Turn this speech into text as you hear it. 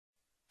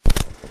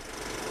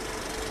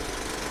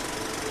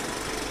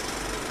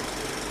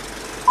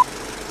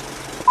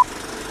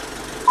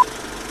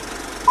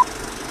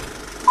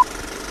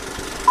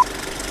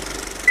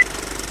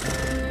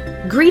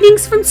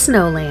Greetings from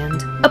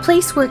Snowland, a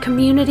place where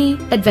community,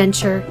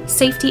 adventure,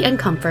 safety, and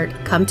comfort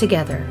come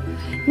together.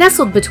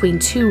 Nestled between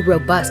two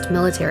robust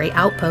military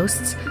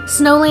outposts,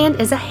 Snowland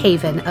is a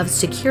haven of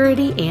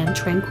security and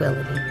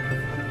tranquility.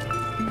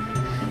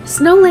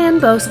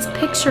 Snowland boasts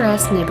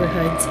picturesque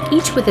neighborhoods,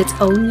 each with its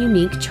own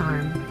unique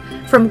charm.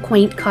 From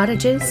quaint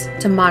cottages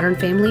to modern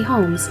family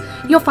homes,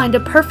 you'll find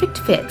a perfect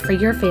fit for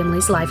your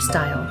family's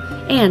lifestyle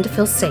and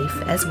feel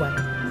safe as well.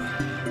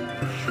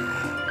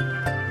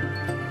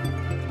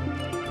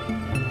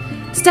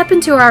 Step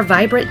into our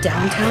vibrant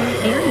downtown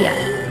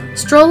area.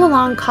 Stroll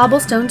along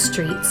cobblestone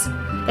streets,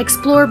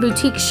 explore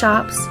boutique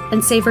shops,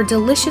 and savor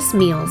delicious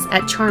meals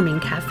at charming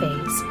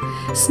cafes.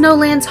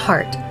 Snowland's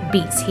heart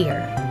beats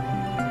here.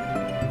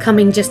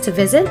 Coming just to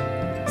visit?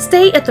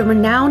 Stay at the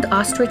renowned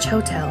Ostrich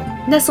Hotel,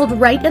 nestled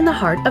right in the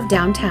heart of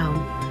downtown.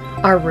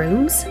 Our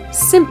rooms,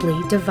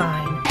 simply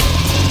divine.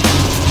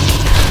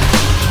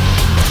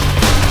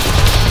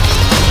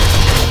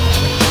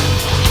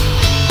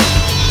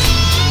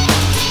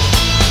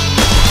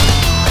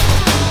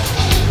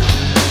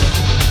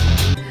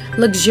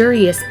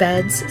 Luxurious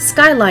beds,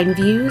 skyline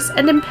views,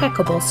 and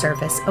impeccable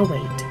service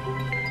await.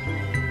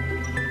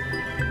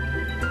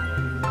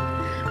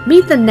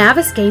 Meet the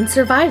Naviscane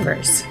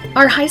survivors.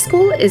 Our high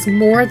school is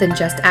more than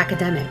just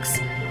academics.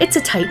 It's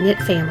a tight-knit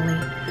family.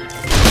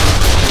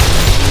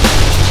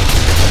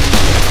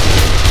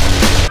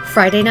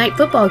 Friday night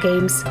football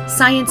games,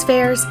 science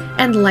fairs,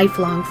 and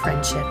lifelong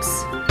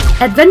friendships.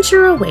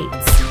 Adventure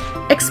awaits.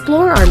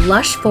 Explore our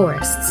lush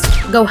forests.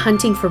 Go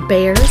hunting for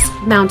bears,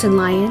 mountain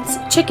lions,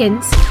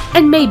 chickens,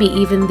 and maybe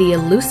even the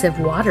elusive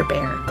water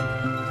bear.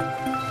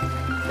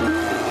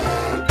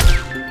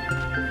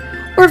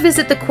 Or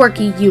visit the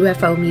quirky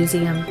UFO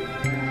museum.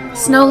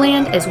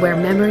 Snowland is where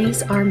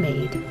memories are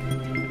made.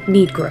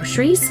 Need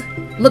groceries?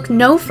 Look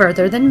no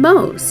further than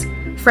Moe's.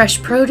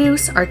 Fresh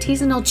produce,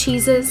 artisanal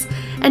cheeses,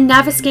 and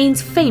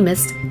Naviscane's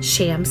famous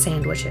sham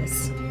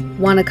sandwiches.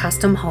 Want a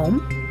custom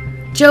home?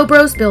 Joe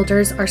Bros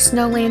Builders are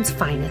Snowland's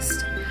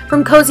finest.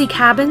 From cozy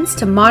cabins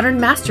to modern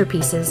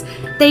masterpieces,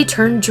 they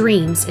turn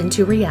dreams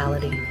into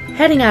reality.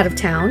 Heading out of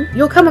town,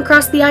 you'll come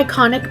across the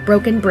iconic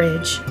Broken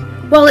Bridge.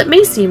 While it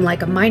may seem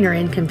like a minor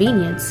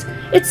inconvenience,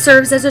 it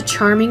serves as a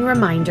charming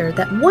reminder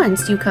that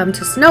once you come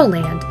to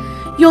Snowland,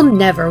 you'll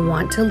never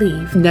want to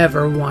leave.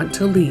 Never want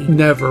to leave.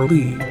 Never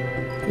leave.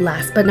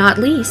 Last but not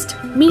least,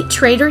 meet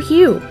Trader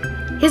Hugh.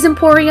 His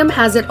emporium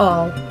has it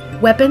all: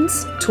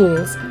 weapons,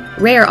 tools,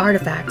 rare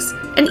artifacts,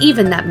 and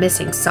even that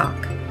missing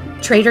sock.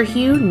 Trader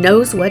Hugh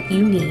knows what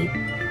you need.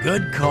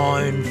 Good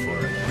coin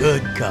for a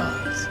good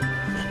cause.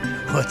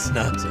 What's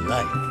not to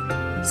like?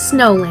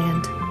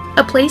 Snowland,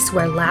 a place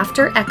where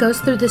laughter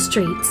echoes through the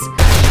streets,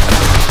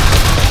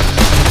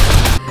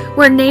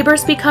 where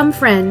neighbors become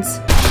friends,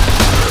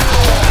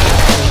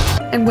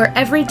 and where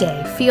every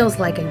day feels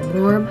like a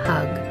warm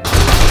hug.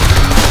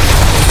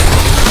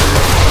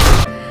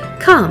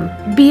 Come,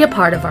 be a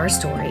part of our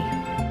story.